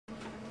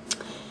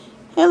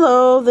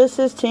Hello, this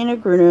is Tina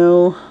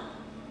Grunow,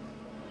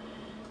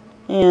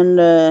 and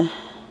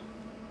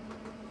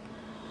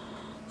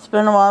it's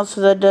been a while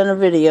since I've done a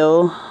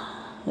video.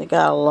 I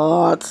got a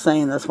lot to say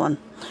in this one.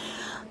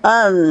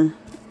 Well,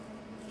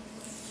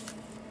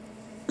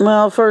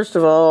 first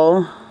of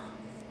all,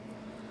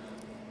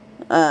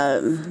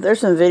 there's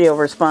some video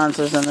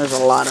responses, and there's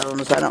a lot of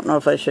them, so I don't know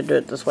if I should do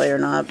it this way or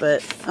not,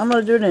 but I'm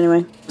going to do it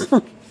anyway.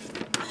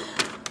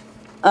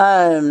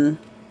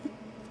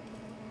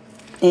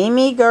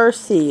 Amy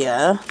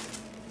Garcia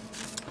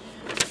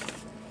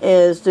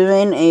is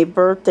doing a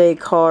birthday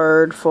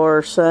card for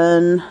her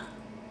son.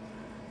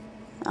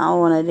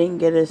 Oh, and I didn't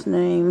get his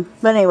name.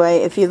 But anyway,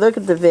 if you look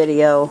at the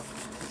video,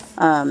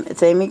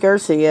 it's Amy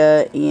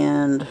Garcia,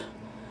 and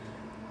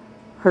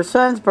her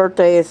son's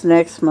birthday is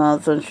next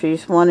month, and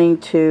she's wanting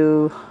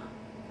to,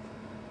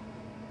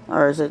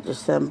 or is it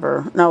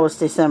December? No, it's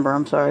December,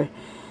 I'm sorry.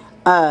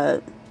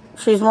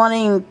 She's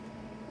wanting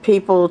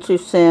people to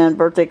send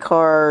birthday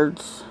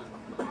cards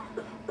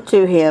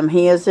to him.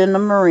 He is in the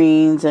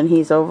Marines, and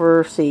he's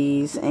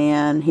overseas,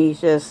 and he's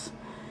just,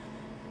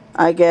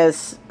 I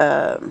guess,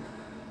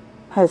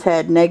 has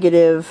had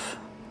negative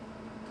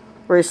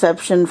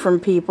reception from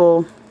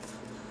people,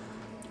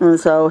 and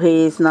so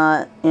he's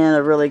not in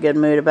a really good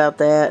mood about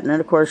that. And then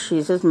of course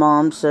she's his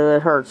mom, so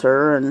it hurts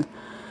her, and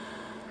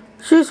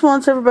she just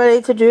wants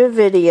everybody to do a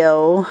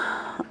video,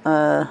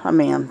 a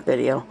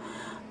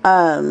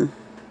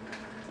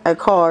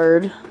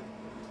card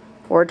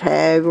or a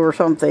tag or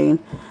something,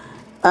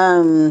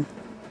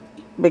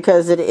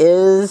 because it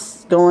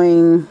is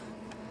going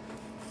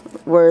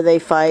where they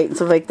fight and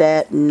stuff like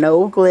that.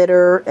 No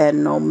glitter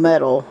and no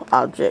metal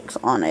objects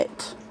on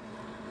it.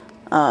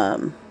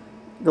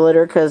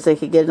 Glitter because they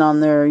could get it on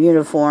their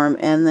uniform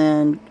and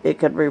then it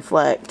could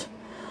reflect.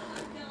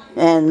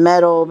 And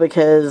metal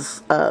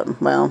because,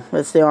 well,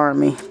 it's the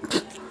Army.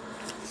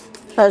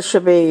 That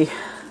should be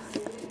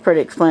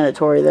pretty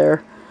explanatory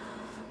there.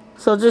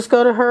 So just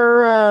go to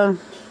her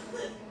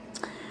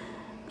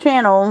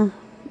channel.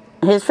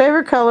 His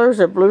favorite colors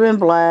are blue and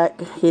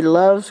black. He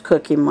loves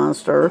Cookie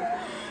Monster.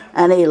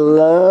 And he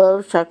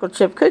loves chocolate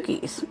chip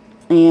cookies.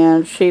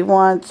 And she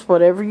wants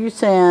whatever you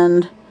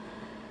sent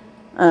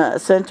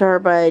to her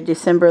by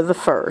December the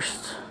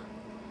 1st.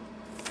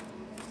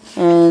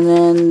 And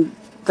then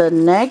the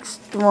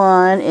next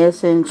one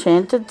is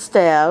Enchanted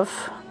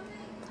Staff.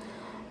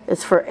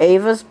 It's for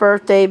Ava's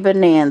birthday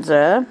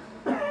bonanza.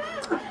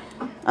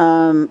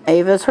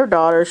 Ava's her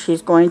daughter.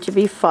 She's going to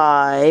be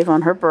 5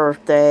 on her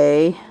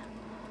birthday.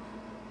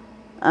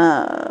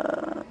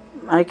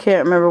 I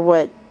can't remember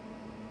when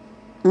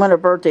her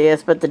birthday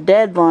is, but the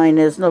deadline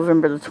is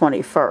November the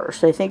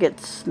 21st. I think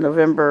it's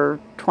November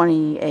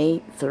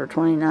 28th or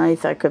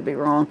 29th. I could be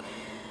wrong.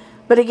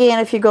 But again,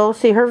 if you go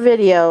see her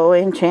video,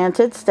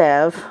 Enchanted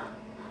Staff,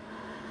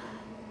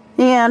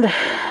 and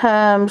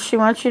she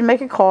wants you to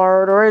make a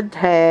card or a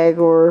tag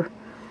or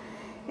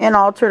an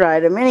altered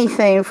item,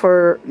 anything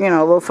for, you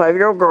know, a little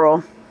 5-year-old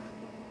girl.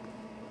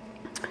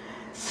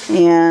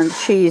 And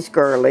she's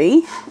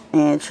girly,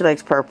 and she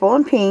likes purple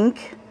and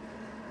pink.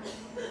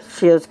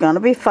 She is going to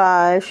be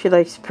 5. She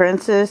likes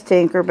Princess,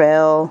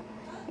 Tinkerbell,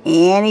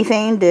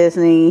 anything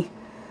Disney,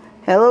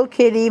 Hello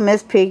Kitty,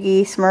 Miss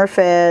Piggy,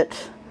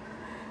 Smurfette.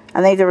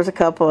 I think there was a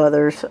couple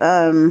others.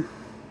 And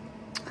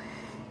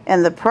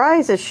the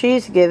prize that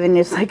she's giving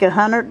is like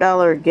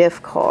 $100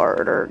 gift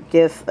card or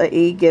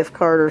e-gift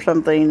card or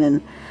something,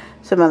 and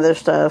some other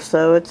stuff.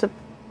 So it's a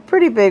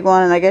pretty big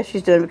one, and I guess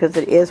she's doing it because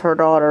it is her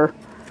daughter.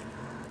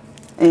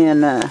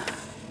 And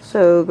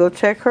so go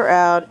check her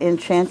out,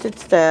 Enchanted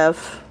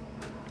Staff.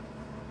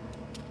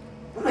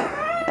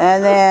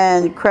 And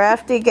then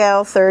Crafty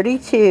Gal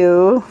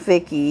 32,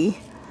 Vicky,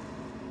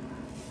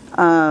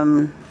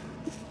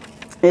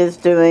 is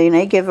doing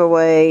a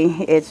giveaway.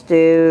 It's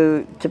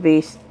due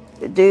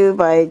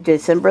by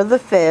December the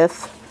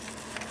 5th.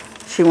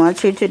 She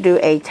wants you to do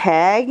a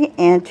tag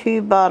and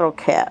 2 bottle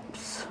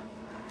caps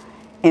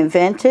in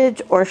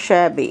vintage or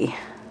shabby.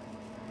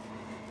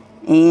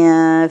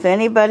 And if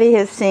anybody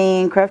has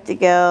seen Crafty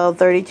Gal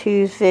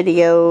 32's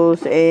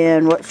videos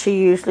and what she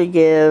usually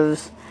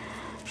gives,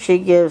 she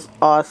gives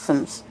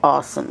awesome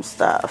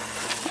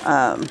stuff.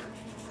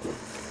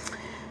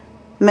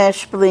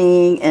 Mesh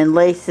bling and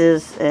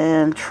laces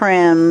and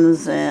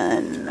trims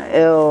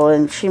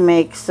and she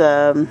makes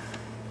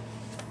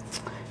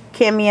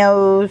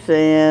cameos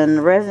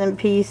and resin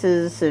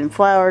pieces and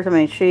flowers. I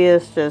mean, she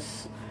is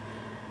just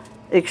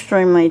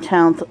extremely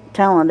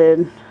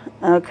talented.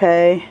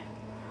 Okay.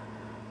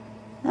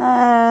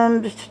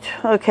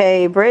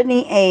 Okay,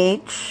 Brittany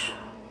H.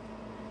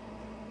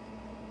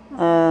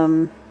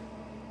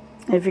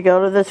 If you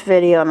go to this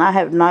video, and I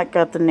have not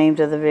got the names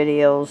of the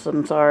videos,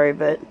 I'm sorry,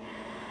 but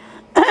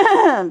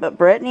but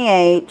Brittany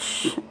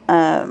H.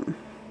 Her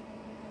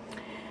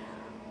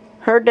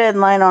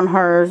deadline on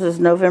hers is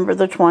November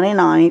the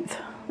 29th,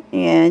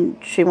 and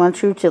she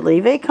wants you to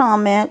leave a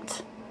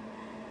comment,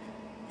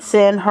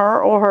 send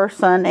her or her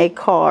son a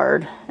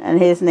card, and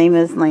his name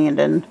is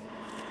Landon.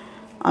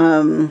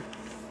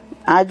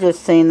 I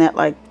just seen that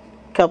like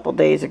couple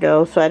days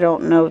ago, so I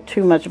don't know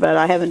too much about it.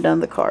 I haven't done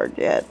the card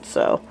yet,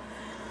 so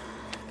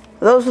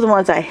those are the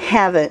ones I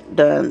haven't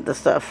done the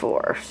stuff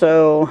for.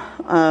 So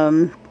now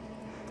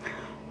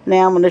I'm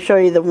going to show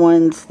you the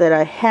ones that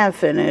I have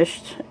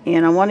finished,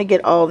 and I want to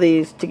get all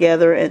these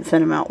together and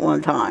send them out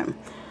one time.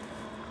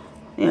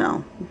 You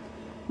know,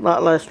 a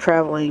lot less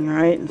traveling,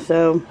 right? And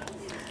so,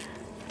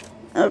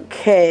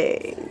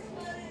 okay,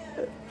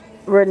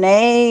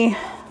 Renee,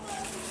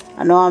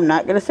 I know I'm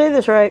not going to say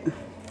this right,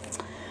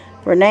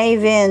 Renee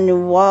Van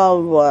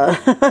Walwa.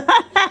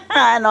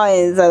 I know I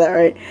didn't say that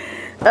right.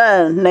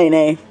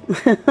 Nene.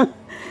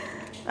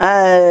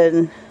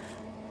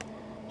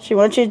 She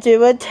wants you to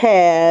do a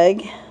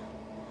tag.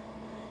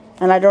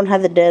 And I don't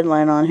have the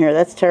deadline on here.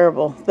 That's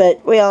terrible.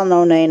 But we all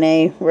know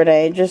Nene,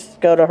 Renee. Just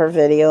go to her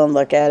video and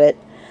look at it.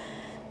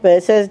 But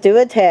it says do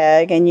a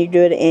tag, and you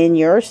do it in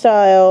your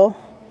style.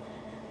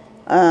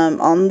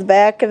 On the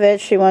back of it,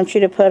 she wants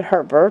you to put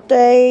her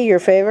birthday, your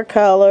favorite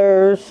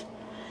colors,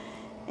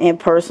 and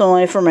personal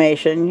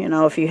information. You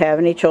know, if you have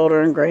any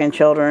children,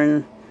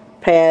 grandchildren,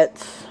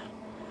 pets.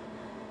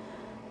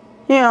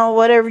 You know,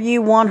 whatever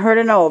you want her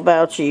to know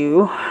about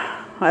you.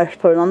 I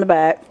put it on the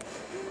back.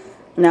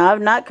 Now,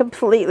 I've not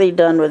completely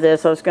done with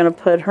this. I was going to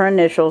put her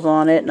initials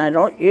on it, and I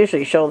don't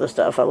usually show the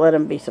stuff. I let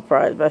them be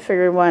surprised, but I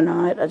figured why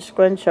not? I just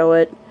go ahead and show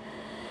it.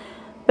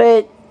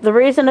 But the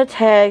reason a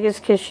tag is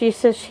because she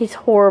says she's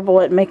horrible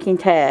at making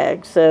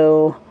tags,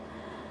 so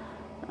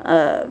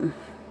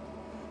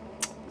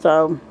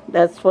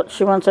that's what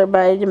she wants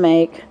everybody to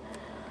make.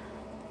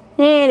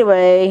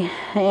 Anyway,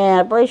 and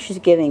I believe she's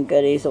giving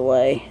goodies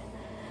away.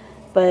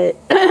 But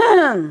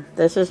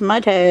this is my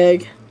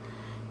tag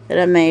that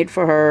I made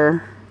for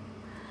her.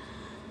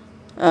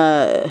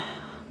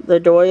 The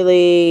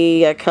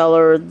doily, I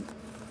colored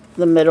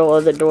the middle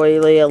of the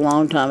doily a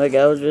long time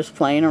ago, just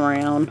playing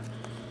around.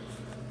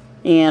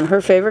 And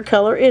her favorite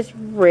color is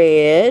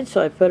red,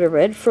 so I put a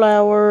red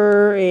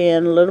flower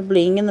and a little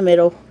bling in the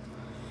middle.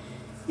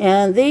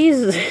 And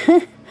these,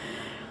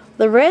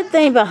 the red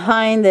thing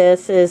behind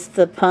this is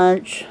the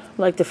punch,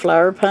 like the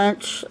flower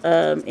punch,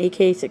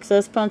 EK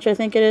Success Punch, I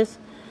think it is.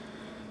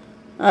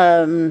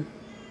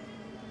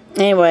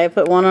 Anyway, I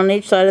put one on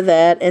each side of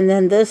that, and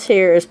then this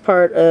here is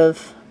part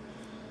of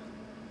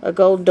a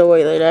gold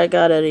doily that I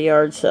got at a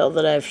yard sale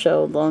that I've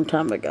showed a long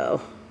time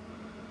ago.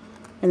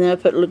 And then I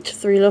put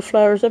 3 little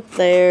flowers up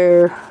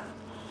there.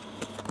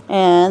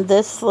 And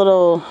this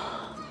little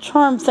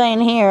charm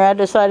thing here, I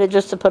decided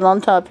just to put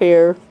on top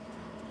here.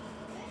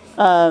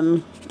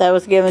 That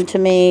was given to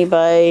me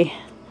by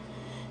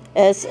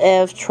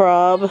SF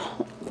Traub.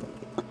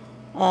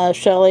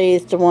 Shelly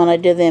is the one I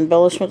did the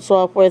embellishment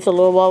swap with a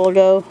little while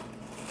ago.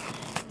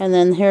 And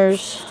then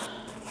here's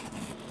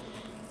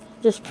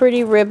this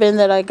pretty ribbon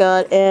that I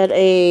got at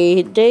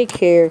a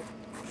daycare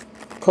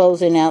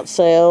closing out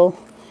sale,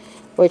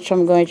 which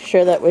I'm going to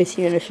share that with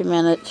you in a few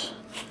minutes.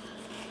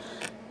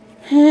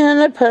 And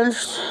I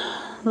punched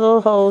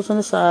little holes in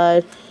the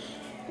side,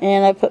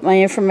 and I put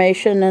my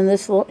information in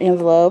this little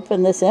envelope,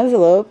 and this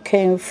envelope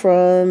came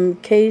from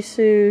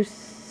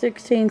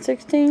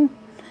Ksu1616.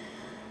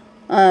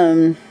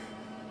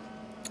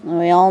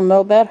 We all know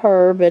about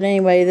her, but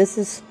anyway, this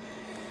is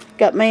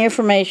got my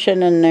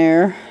information in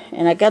there,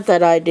 and I got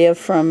that idea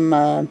from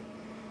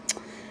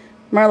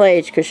Marla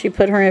H, because she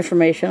put her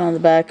information on the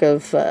back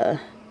of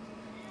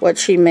what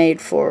she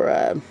made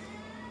for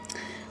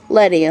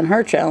Letty and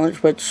her challenge,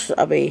 which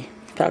I'll be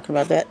talking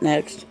about that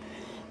next.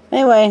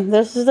 Anyway,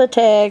 this is the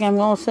tag. I'm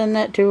going to send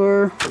that to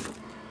her.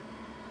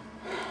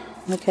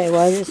 Okay,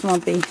 why is it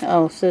lumpy?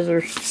 Oh,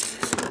 scissors.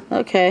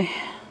 Okay.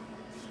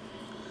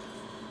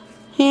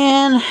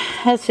 And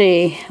let's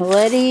see,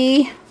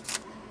 Letty.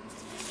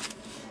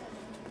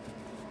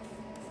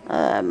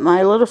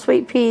 My Little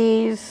Sweet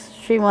Peas,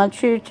 she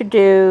wants you to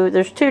do,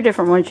 there's 2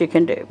 different ones you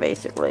can do,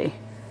 basically.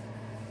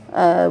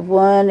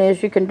 One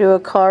is you can do a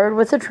card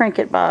with a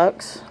trinket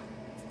box.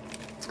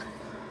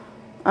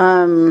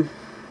 And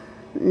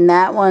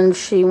that one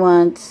she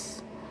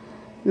wants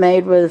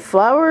made with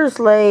flowers,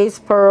 lace,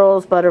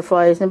 pearls,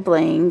 butterflies, and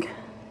bling.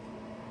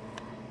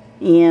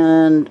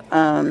 And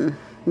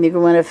you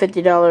can win a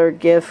 $50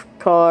 gift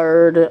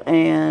card,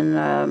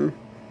 and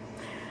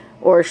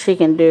or she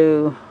can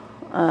do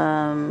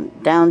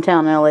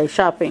downtown LA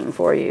shopping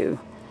for you.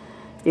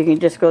 You can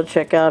just go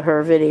check out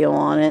her video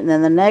on it. And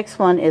then the next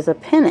one is a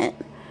pennant.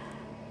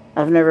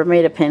 I've never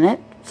made a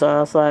pennant, so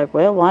I was like,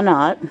 well, why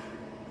not?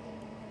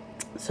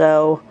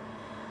 So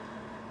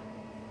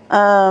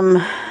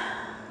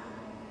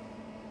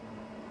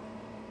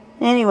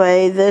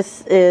anyway,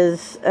 this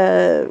is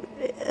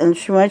and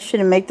she wants you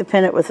to make the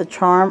pennant with a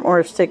charm or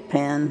a stick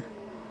pin.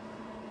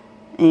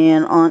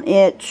 And on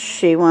it,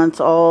 she wants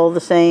all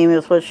the same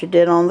as what she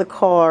did on the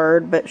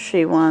card, but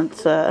she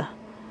wants,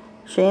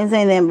 she ain't saying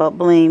anything about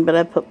bling, but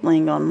I put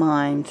bling on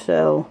mine,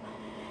 so.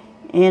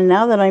 And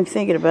now that I'm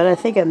thinking about it, I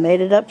think I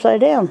made it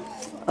upside down.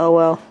 Oh,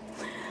 well.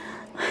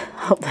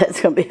 Hope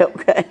that's going to be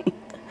okay.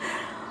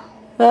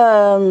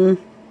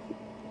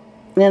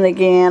 Then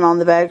again, on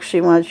the back, she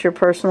wants your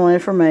personal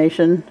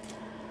information.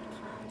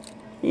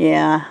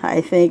 Yeah,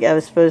 I think I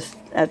was supposed,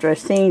 after I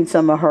seen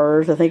some of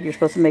hers, I think you're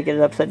supposed to make it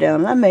upside down,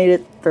 and I made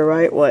it the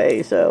right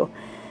way, so,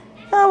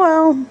 oh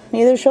well,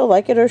 either she'll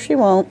like it or she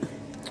won't.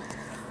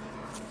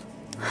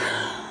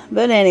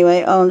 But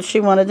anyway, oh, she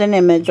wanted an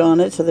image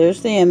on it, so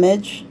there's the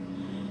image,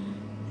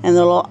 and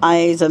the little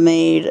eyes I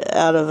made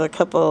out of a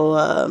couple,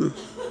 I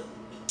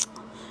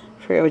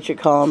forget what you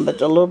call them, but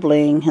the little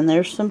bling, and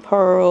there's some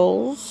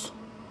pearls,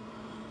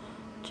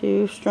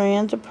 2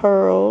 strands of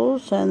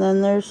pearls, and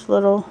then there's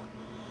little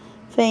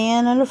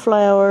fan and a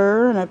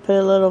flower, and I put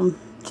a little,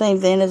 same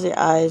thing as the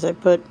eyes, I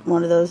put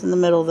one of those in the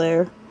middle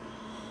there.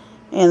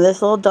 And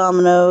this little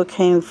domino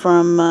came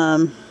from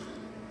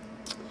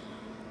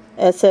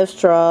SF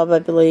Straub, I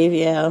believe.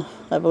 Yeah,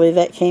 I believe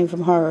that came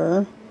from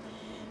her.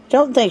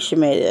 Don't think she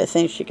made it, I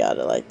think she got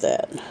it like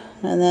that.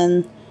 And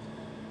then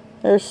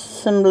there's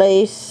some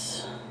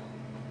lace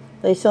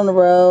on the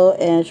row,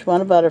 and she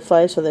wanted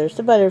butterflies, so there's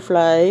the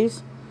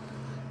butterflies.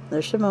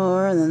 There's some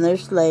more, and then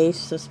there's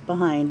lace just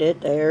behind it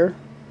there.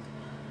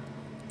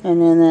 And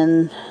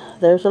then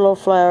there's a little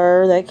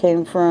flower that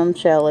came from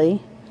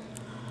Shelly.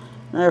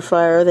 Another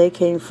flower, they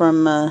came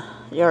from my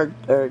yard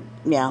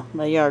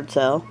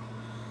sale.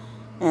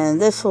 And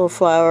this little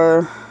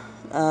flower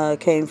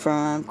came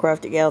from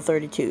Crafty Gal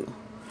 32.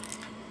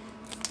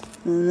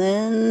 And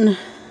then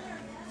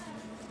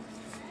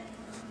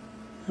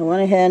I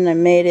went ahead and I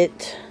made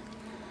it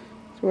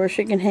to where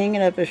she can hang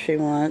it up if she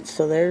wants.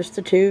 So there's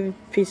the 2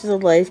 pieces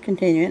of lace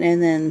continuing,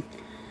 and then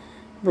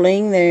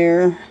bling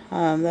there.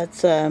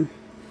 That's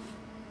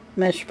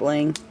mesh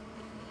bling.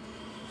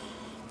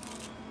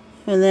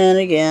 And then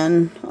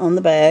again on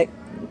the back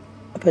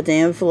I put the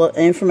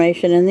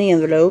information in the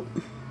envelope.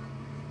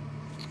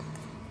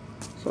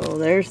 So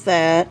there's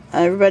that.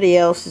 Everybody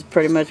else has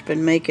pretty much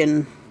been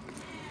making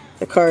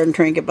the card and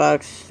trinket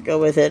box to go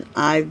with it.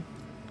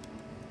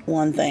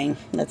 One thing,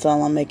 that's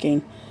all I'm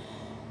making,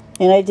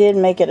 and I did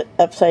make it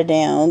upside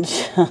down,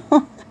 so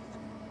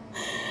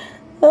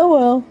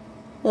oh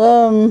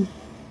well.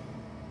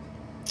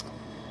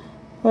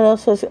 What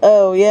else was,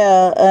 oh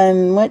yeah, I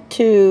went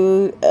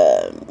to,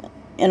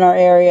 in our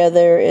area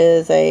there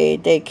is a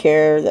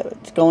daycare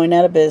that's going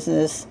out of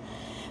business.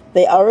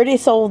 They already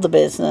sold the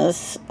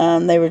business.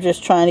 They were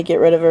just trying to get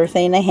rid of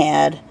everything they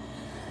had.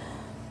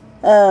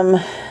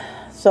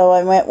 So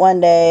I went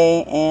one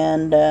day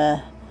and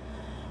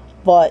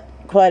bought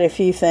quite a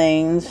few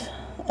things.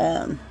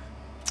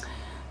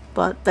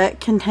 Bought that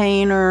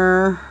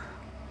container.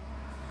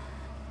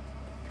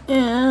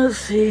 Yeah, let's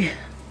see.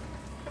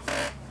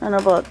 And I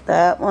bought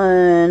that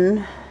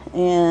one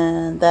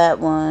and that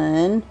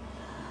one.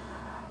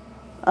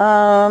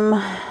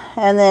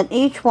 And then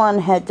each one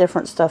had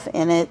different stuff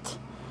in it.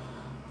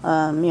 You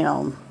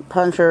know,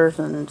 punchers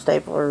and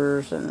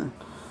staplers and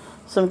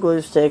some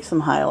glue sticks,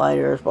 some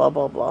highlighters, blah,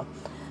 blah, blah.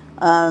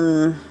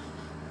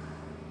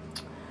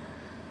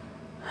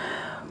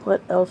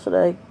 What else did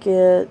I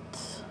get?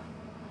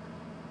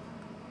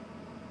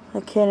 I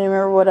can't even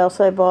remember what else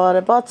I bought. I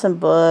bought some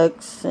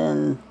books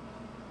and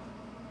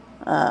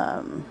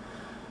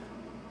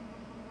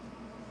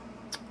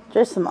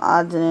just some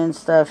odds and ends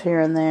stuff here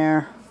and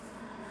there.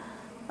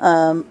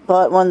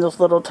 Bought one of those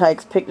little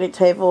Tykes picnic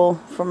table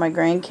for my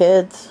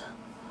grandkids.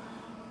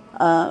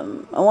 I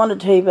wanted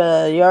to tape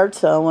a yard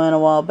sale one a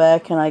while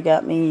back, and I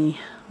got me,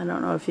 I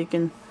don't know if you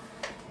can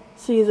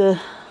see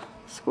the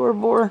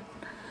scoreboard,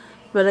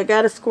 but I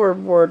got a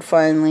scoreboard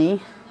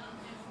finally.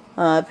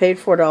 I paid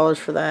 $4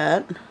 for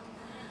that.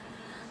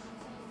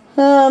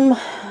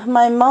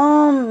 My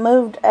mom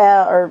moved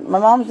out, or my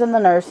mom's in the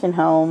nursing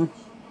home,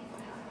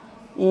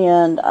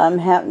 and I'm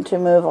having to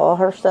move all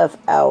her stuff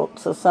out.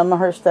 So some of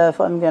her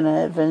stuff I'm going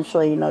to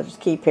eventually, you know, just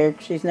keep here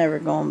because she's never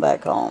going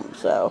back home.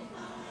 So,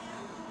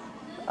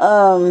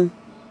 but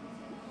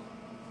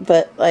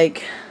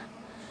like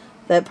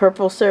that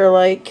purple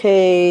Sterilite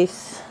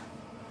case,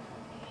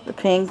 the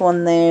pink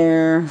one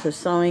there, the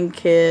sewing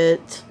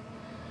kit,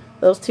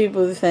 those 2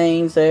 blue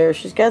things there.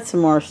 She's got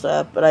some more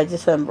stuff, but I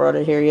just haven't brought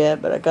it here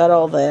yet, but I got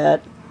all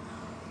that.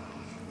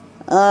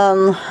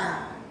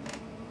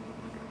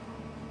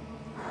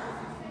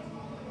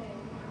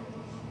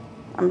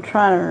 I'm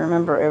trying to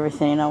remember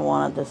everything I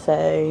wanted to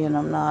say, and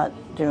I'm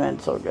not doing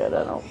so good,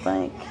 I don't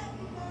think.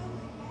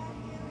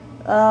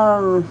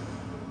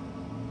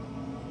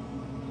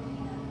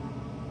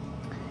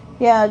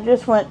 Yeah, I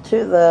just went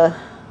to the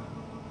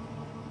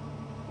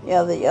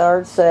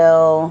yard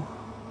sale.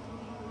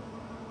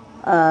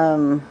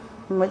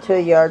 Went to a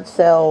yard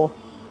sale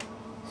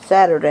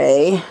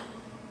Saturday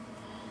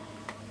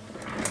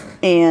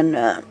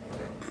and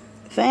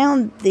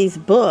found these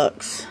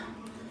books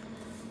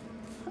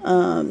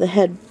that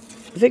had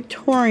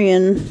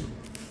Victorian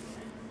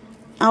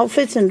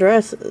outfits and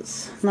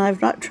dresses. Now,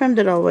 I've not trimmed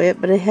it all the way up,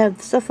 but it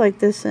had stuff like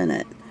this in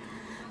it.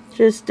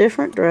 Just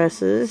different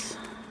dresses.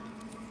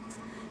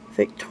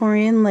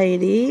 Victorian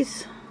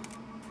ladies.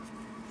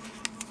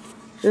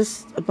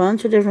 Just a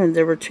bunch of different,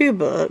 there were 2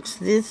 books.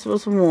 This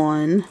was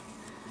one.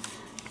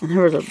 And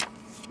there was a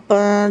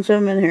bunch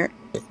of them in here.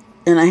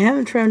 And I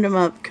haven't trimmed them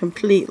up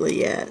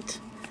completely yet.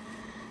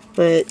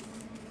 But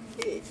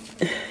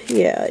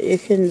yeah, you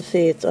can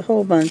see it's a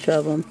whole bunch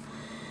of them.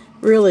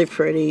 Really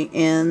pretty.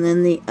 And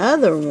then the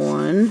other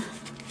one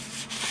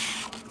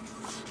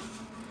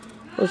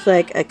was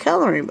like a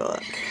coloring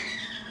book.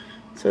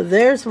 So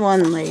there's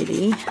one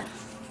lady.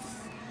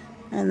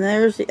 And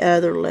there's the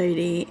other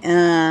lady.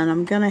 And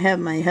I'm going to have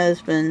my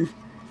husband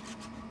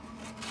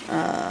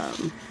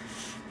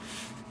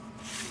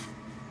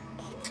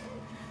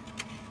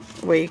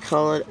what do you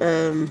call it?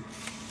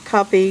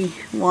 Copy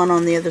one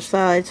on the other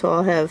side. So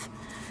I'll have,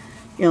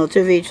 you know,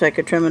 2 of each so I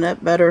could trim it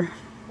up better.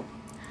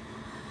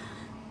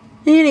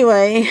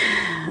 Anyway,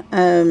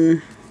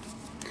 and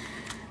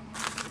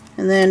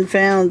then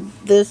found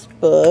this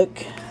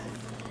book,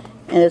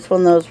 and it's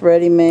one of those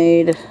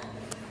ready-made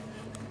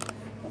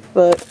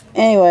books.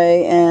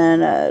 Anyway,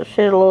 and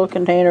she had a little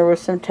container with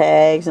some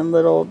tags and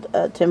little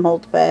Tim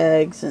Holtz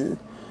bags and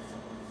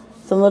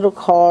some little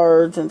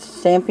cards and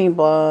stamping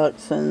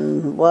blocks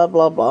and blah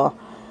blah blah.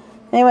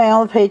 Anyway, I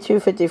only paid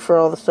 $2.50 for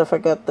all the stuff I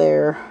got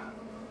there.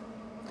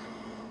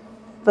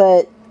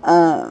 But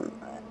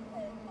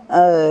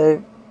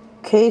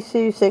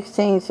Keisu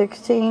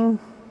 1616.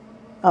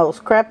 Oh,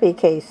 Scrappy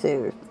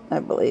Keisu, I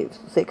believe,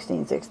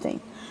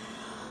 1616.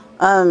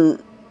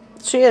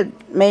 She had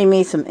made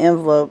me some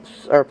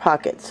envelopes, or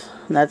pockets.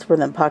 And that's where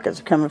them pockets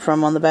are coming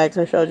from on the bags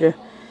I showed you.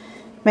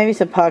 Maybe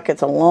some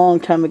pockets a long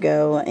time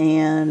ago,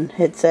 and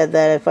had said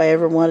that if I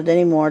ever wanted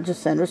any more,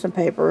 just send her some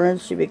paper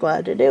and she'd be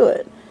glad to do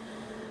it.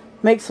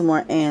 Make some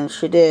more, and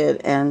she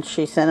did. And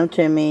she sent them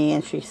to me,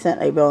 and she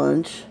sent a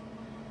bunch.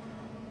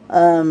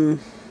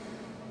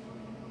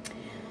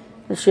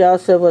 She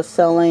also was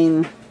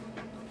selling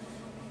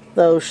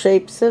those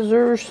shape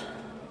scissors,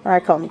 or I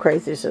call them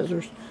crazy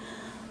scissors,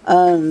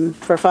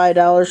 for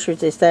 $5. She was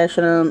stashing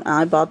them.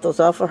 I bought those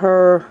off of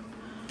her.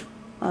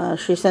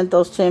 She sent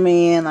those to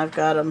me, and I've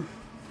got them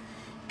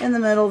in the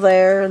middle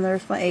there. And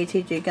there's my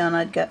ATG gun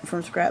I'd got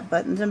from Scrap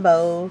Buttons and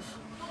Bows.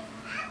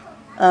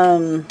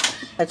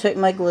 I took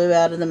my glue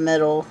out of the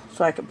middle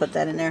so I could put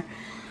that in there,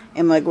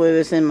 and my glue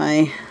is in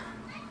my,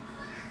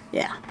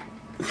 yeah.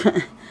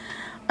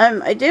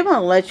 I did want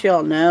to let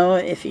y'all know,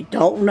 if you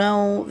don't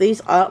know,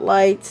 these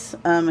OttLights,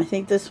 I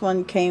think this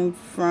one came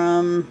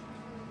from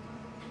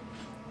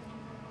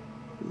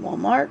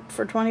Walmart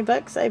for 20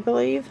 bucks, I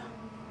believe.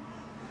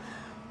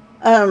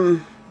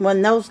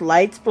 When those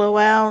lights blow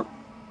out,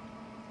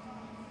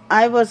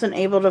 I wasn't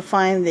able to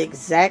find the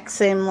exact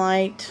same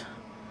light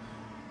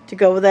to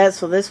go with that,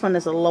 so this one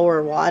is a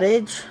lower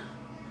wattage.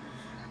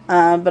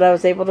 But I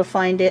was able to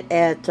find it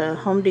at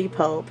Home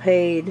Depot,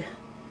 paid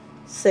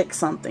 $6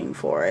 something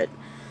for it.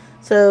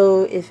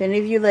 So if any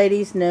of you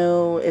ladies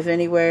know if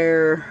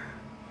anywhere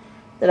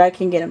that I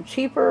can get them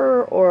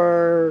cheaper,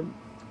 or,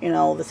 you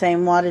know, the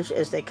same wattage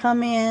as they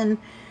come in,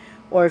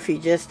 or if you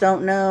just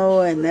don't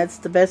know and that's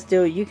the best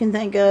deal you can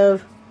think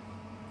of,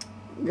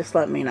 just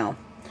let me know.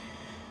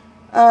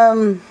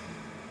 I'm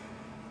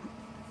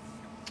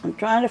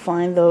trying to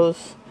find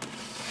those.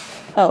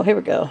 Oh, here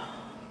we go.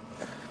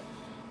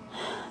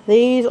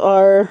 These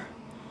are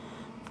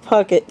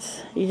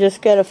pockets. You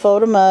just gotta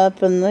fold them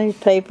up, and there's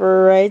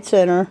paper right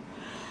center.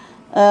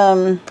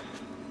 And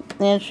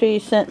she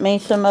sent me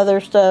some other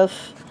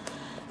stuff.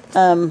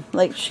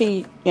 Like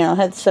she, you know,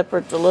 had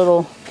separate the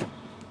little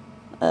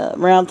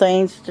round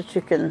things that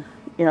you can,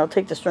 you know,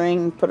 take the string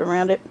and put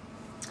around it.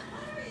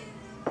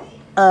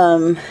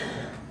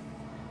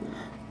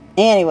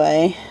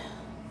 Anyway,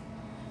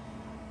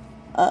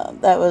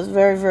 that was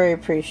very, very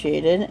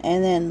appreciated.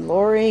 And then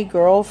Lori,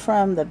 girl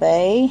from the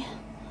Bay,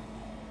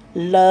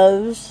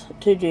 loves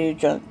to do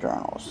junk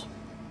journals.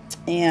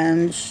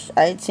 And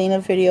I had seen a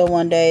video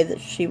one day that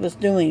she was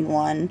doing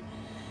one.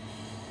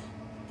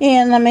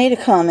 And I made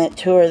a comment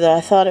to her that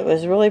I thought it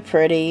was really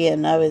pretty,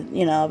 and I would,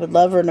 you know, I would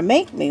love her to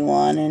make me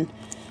one.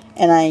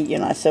 And I, you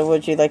know, I said,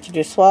 would you like to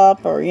do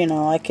swap, or, you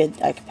know, I could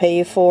pay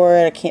you for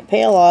it. I can't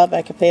pay a lot, but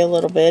I could pay a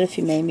little bit if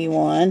you made me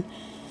one.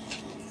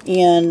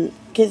 And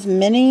because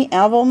mini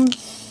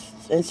albums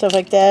and stuff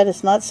like that,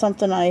 it's not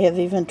something I have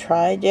even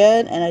tried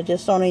yet, and I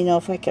just don't even know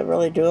if I could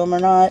really do them or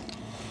not.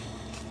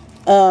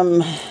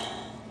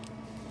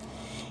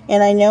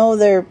 And I know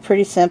they're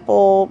pretty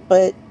simple,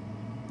 but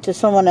to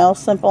someone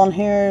else, simple in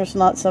here is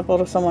not simple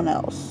to someone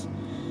else.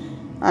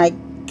 I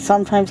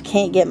sometimes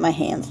can't get my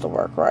hands to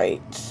work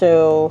right,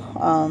 so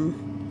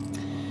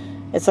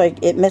it's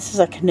like it misses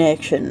a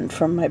connection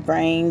from my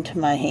brain to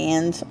my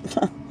hands.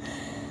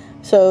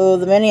 So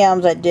the mini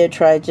albums I did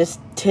try just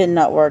did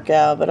not work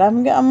out, but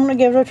I'm gonna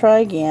give it a try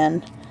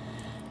again.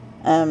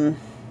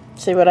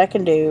 See what I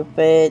can do.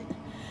 But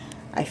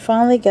I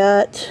finally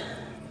got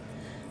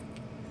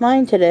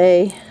mine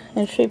today,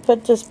 and she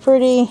put this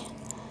pretty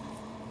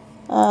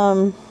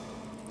charm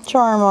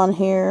on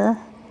here.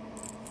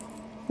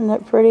 Isn't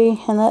that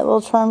pretty? And that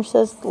little charm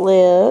says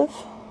live,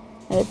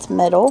 and it's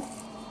metal.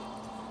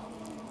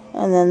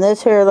 And then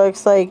this here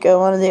looks like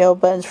one of the old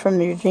buttons from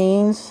your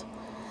jeans,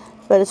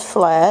 but it's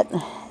flat.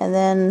 And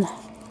then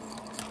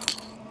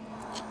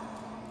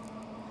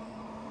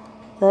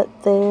that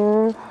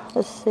there,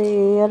 let's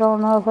see, I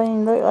don't know if I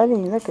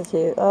didn't look at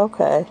you.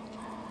 Okay.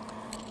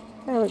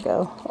 There we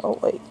go. Oh,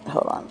 wait.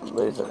 Hold on. I'm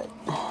losing it.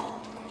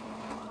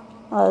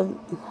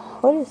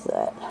 What is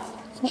that?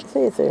 Can't see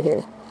it through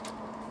here.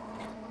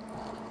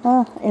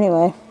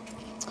 Anyway.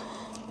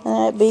 And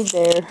that bead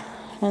there.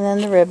 And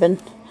then the ribbon.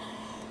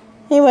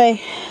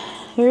 Anyway,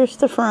 here's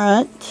the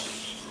front.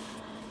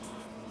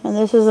 And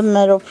this is a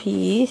metal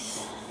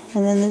piece.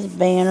 And then this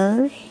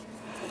banner's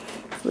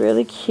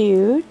really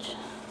cute.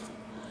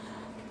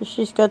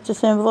 She's got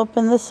this envelope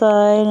in the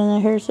side, and then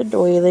here's a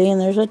doily,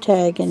 and there's a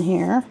tag in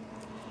here.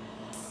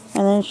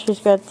 And then she's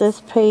got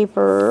this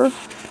paper.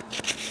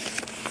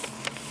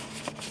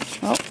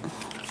 Oh,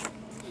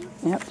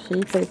 yep,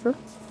 see, paper.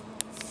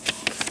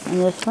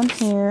 And this one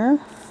here.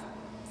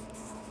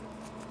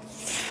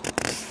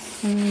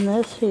 And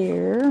this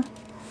here.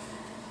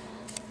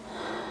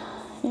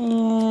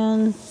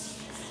 And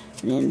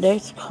an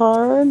index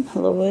card, a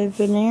little bit of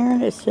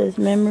veneer. It says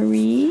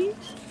memories.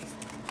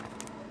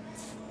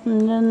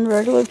 And then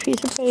regular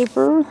piece of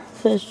paper. It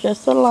says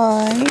just a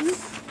line.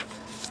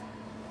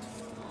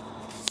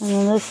 And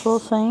then this little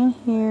thing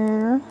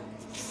here.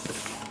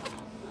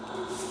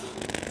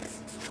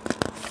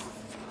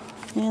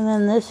 And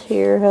then this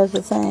here has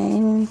a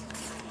thing.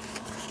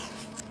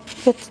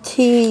 Got the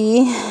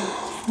T.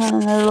 And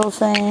another little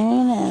thing.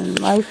 And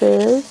life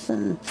is.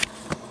 And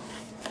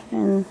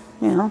you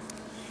know.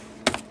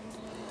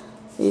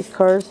 These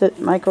cards that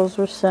Michaels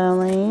was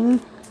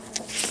selling.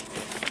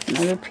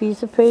 Another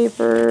piece of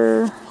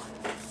paper.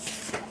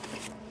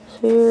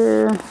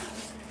 Here.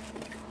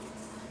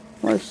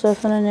 More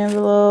stuff in an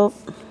envelope.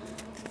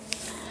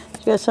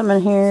 It's got some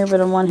in here,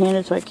 but I'm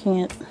one-handed, so I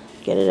can't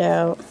get it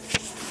out.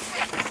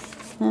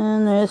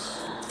 And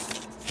this.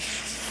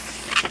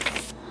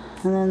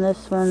 And then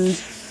this one.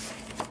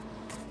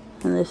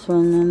 And this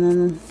one. And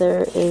then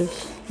there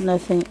is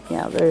nothing.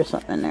 Yeah, there's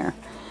something in there.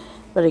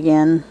 But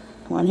again,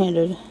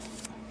 one-handed.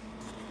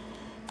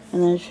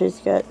 And then she's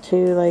got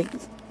two, like,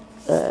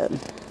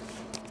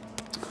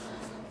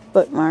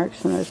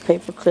 bookmarks, and there's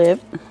paper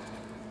clip.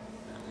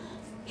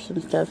 Some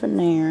stuff in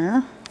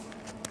there.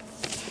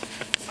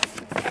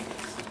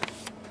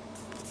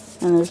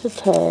 And there's a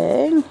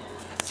tag.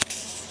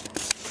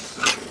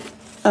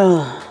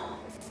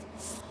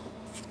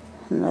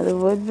 Another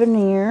wood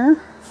veneer.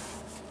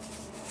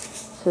 It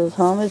says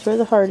home is where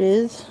the heart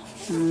is.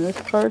 And this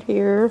card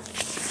here.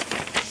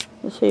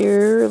 This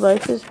here,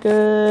 life is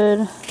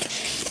good.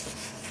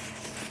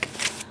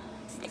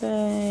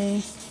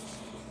 Okay.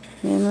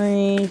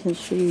 Memories, and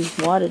she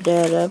wadded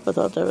that up. I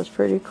thought that was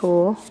pretty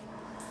cool.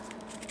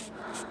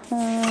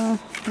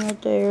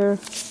 Right there.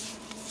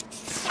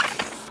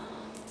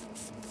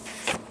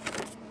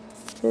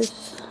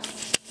 This,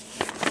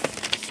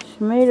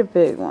 she made a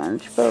big one.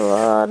 She put a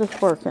lot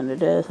of work into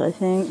this, I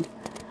think.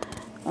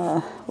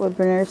 Wood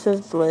veneer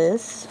says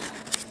bliss.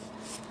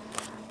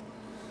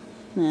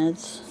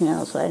 That's, you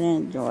know, so I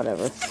didn't do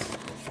whatever.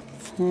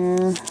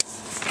 Here.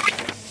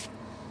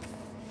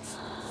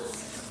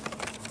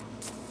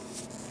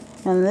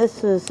 And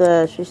this is,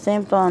 she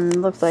stamped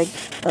on, looks like,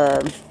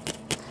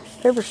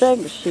 paper sack.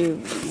 She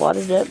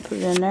wadded it up, put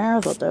it in there. I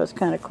thought that was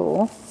kind of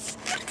cool.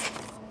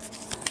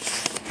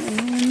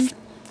 And,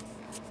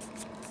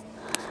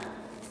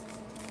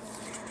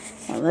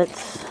 well,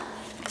 that's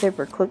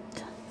paper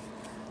clipped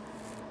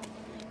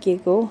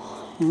giggle.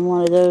 And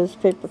one of those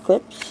paper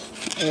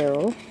clips,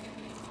 arrow.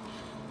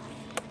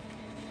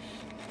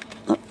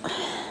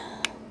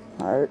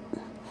 Heart.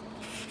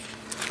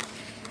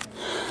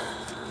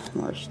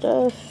 More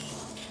stuff.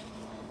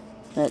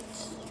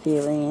 That's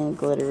feeling and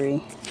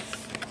glittery.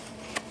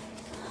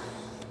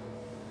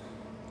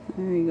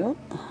 There you go.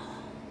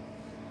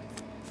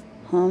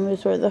 Home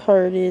is where the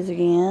heart is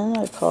again.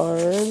 A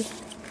card.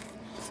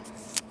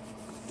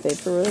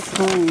 Paper with a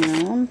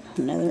crayon.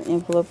 Another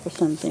envelope with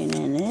something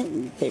in it.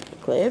 And paper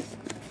clip.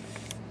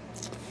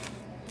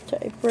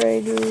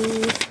 Typewriter.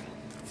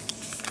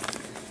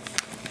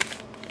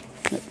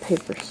 A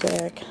paper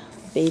sack.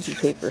 Baby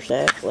paper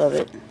sack. Love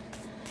it.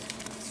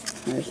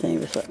 Everything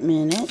with something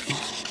in it.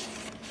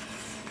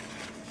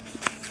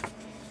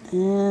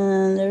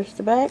 And there's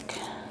the back.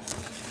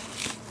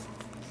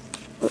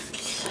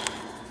 Oops.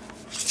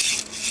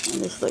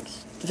 And this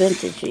looks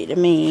vintagey to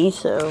me,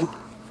 so.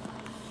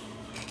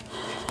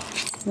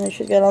 And then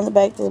she's got on the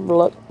back the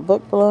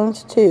book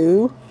belongs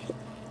to.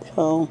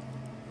 So,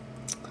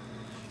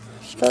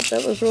 I thought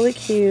that was really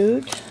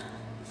cute.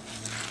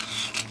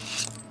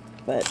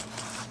 But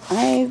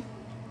I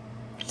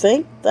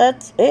think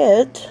that's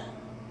it.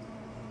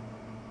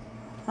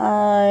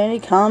 Any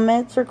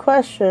comments or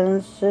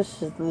questions,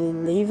 just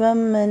leave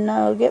them and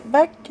I'll get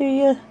back to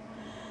you.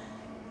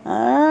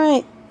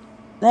 Alright.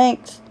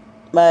 Thanks.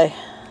 Bye.